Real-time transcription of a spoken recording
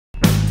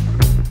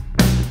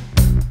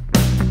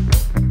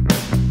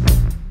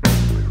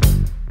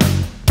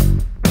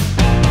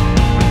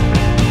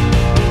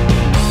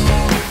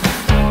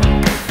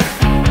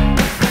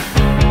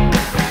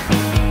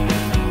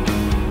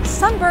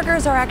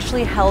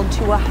actually held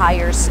to a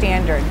higher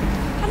standard.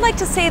 I'd like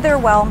to say they're,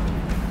 well,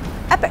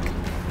 epic.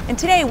 And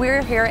today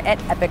we're here at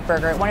Epic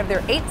Burger at one of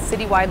their 8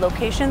 citywide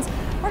locations.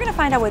 We're gonna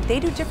find out what they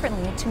do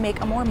differently to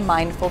make a more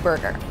mindful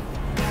burger.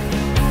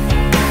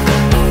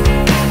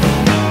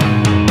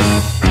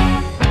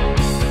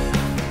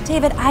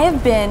 David, I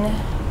have been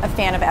a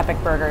fan of Epic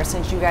Burger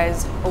since you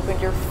guys opened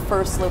your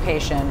first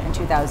location in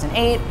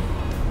 2008.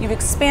 You've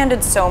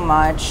expanded so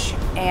much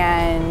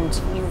and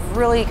you've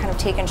really kind of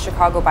taken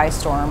Chicago by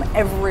storm.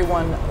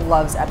 Everyone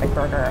loves Epic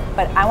Burger,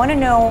 but I want to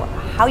know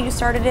how you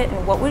started it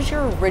and what was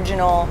your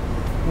original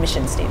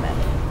mission statement?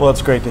 Well,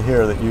 it's great to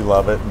hear that you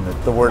love it and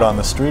that the word on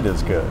the street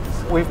is good.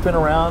 We've been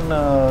around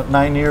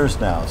 9 years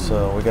now,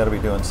 so we got to be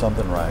doing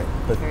something right.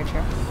 But, very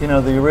true. You know,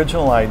 the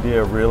original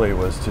idea really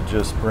was to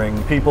just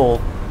bring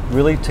people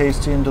really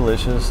tasty and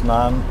delicious,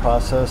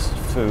 non-processed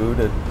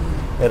food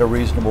at a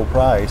reasonable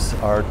price.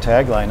 Our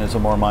tagline is a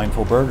more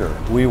mindful burger.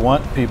 We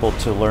want people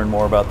to learn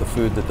more about the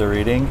food that they're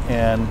eating,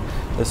 and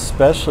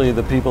especially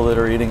the people that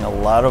are eating a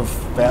lot of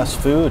fast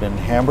food and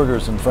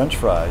hamburgers and French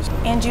fries.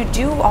 And you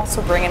do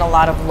also bring in a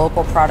lot of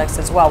local products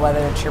as well, whether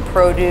it's your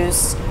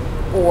produce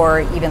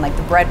or even like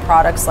the bread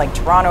products like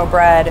Turano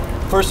bread.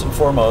 First and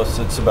foremost,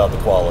 it's about the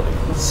quality.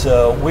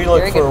 So we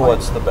look for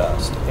what's the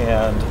best.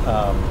 And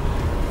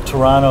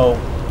Turano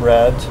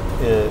bread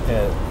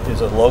is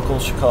a local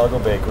Chicago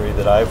bakery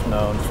that I've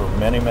known for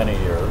many, many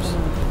years.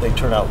 Mm-hmm. They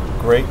turn out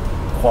great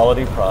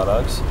quality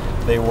products.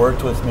 They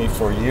worked with me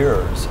for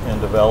years in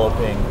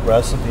developing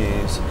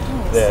recipes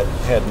that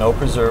had no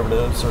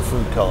preservatives or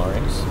food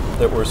colorings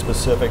that were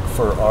specific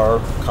for our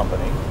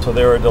company. So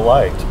they were a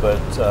delight,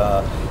 but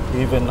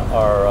even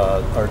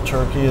our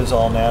turkey is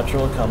all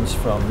natural. It comes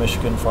from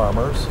Michigan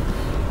farmers.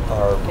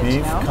 Our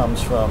beef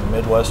comes from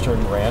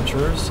Midwestern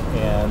ranchers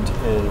and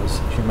is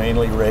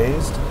humanely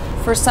raised.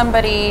 For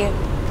somebody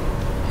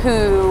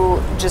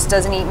who just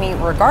doesn't eat meat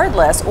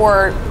regardless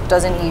or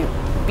doesn't eat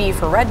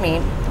beef or red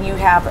meat, you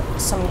have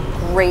some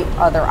great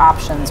other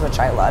options, which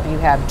I love. You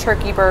have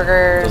turkey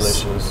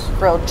burgers, delicious,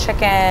 grilled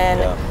chicken,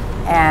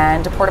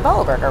 and a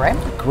portobello burger, right?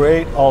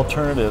 Great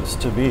alternatives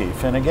to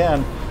beef. And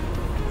again,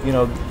 you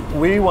know,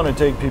 we want to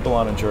take people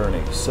on a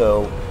journey.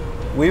 So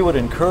we would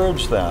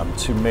encourage them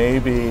to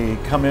maybe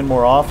come in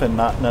more often,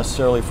 not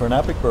necessarily for an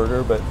Epic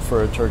Burger, but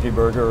for a turkey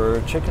burger or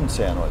a chicken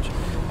sandwich.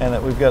 And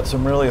that we've got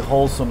some really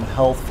wholesome,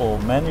 healthful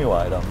menu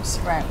items.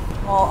 Right.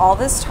 Well, all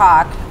this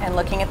talk and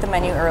looking at the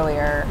menu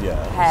earlier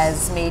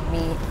has made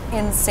me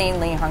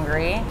insanely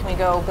hungry. Can we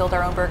go build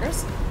our own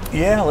burgers?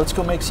 Yeah, let's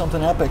go make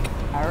something epic.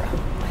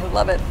 I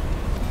love it.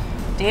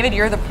 David,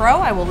 you're the pro.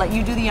 I will let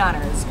you do the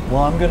honors.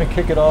 Well, I'm going to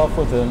kick it off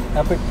with an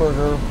Epic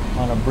Burger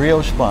on a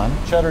brioche bun,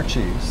 cheddar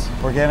cheese,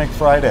 organic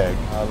fried egg,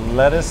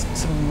 lettuce,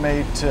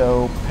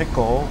 tomato,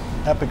 pickle,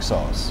 epic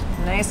sauce.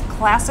 Nice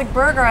classic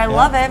burger. I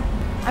love it.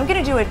 I'm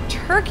going to do a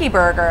turkey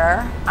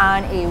burger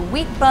on a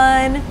wheat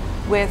bun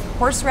with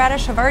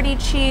horseradish Havarti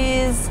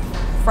cheese,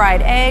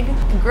 fried egg,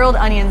 grilled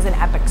onions, and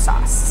epic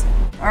sauce.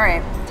 All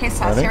right, taste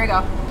test. Here we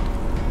go.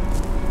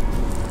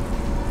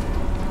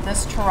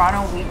 This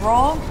Turano wheat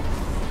roll,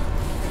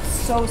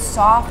 so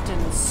soft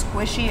and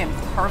squishy and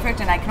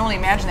perfect, and I can only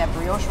imagine that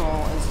brioche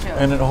roll is too.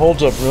 And it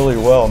holds up really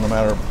well no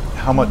matter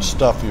how much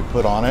stuff you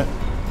put on it.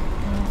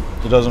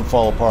 It doesn't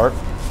fall apart.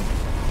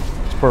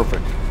 It's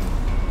perfect.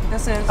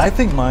 This is... I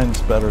think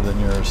mine's better than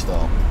yours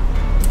though.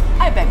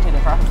 I beg to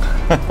differ.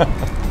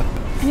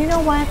 And you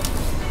know what?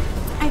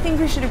 I think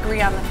we should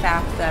agree on the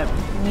fact that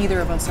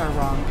neither of us are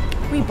wrong.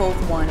 We both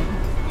won.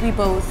 We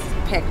both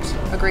picked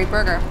a great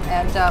burger,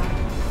 and I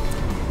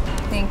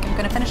think I'm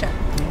gonna finish it.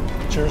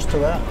 Cheers to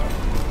that.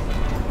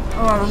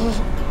 Oh, this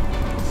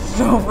is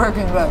so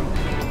freaking good.